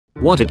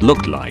What it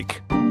looked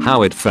like.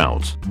 How it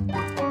felt.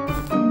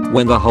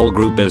 When the whole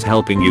group is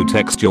helping you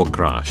text your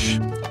crush.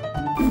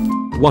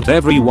 What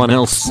everyone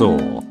else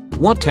saw.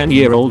 What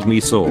 10-year-old me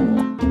saw.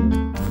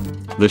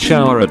 The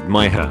shower at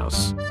my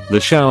house.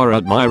 The shower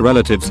at my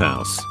relative's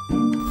house.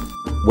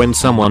 When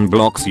someone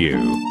blocks you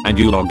and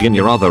you log in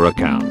your other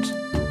account.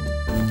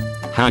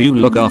 How you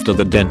look after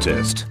the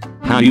dentist.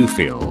 How you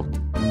feel.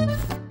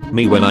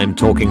 Me when I'm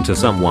talking to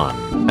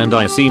someone and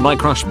I see my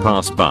crush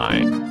pass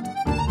by.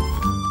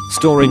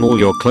 Storing all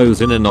your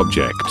clothes in an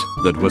object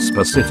that was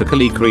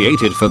specifically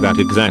created for that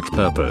exact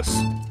purpose.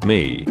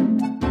 Me.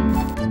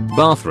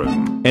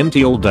 Bathroom,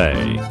 empty all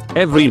day.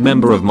 Every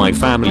member of my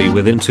family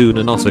within 2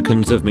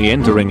 nanoseconds of me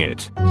entering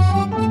it.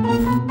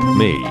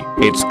 Me.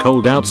 It's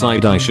cold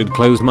outside, I should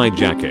close my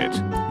jacket.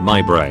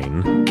 My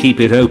brain. Keep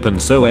it open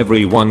so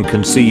everyone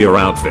can see your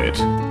outfit.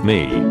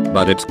 Me.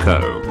 But it's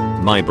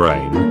my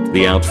brain,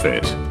 the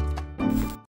outfit.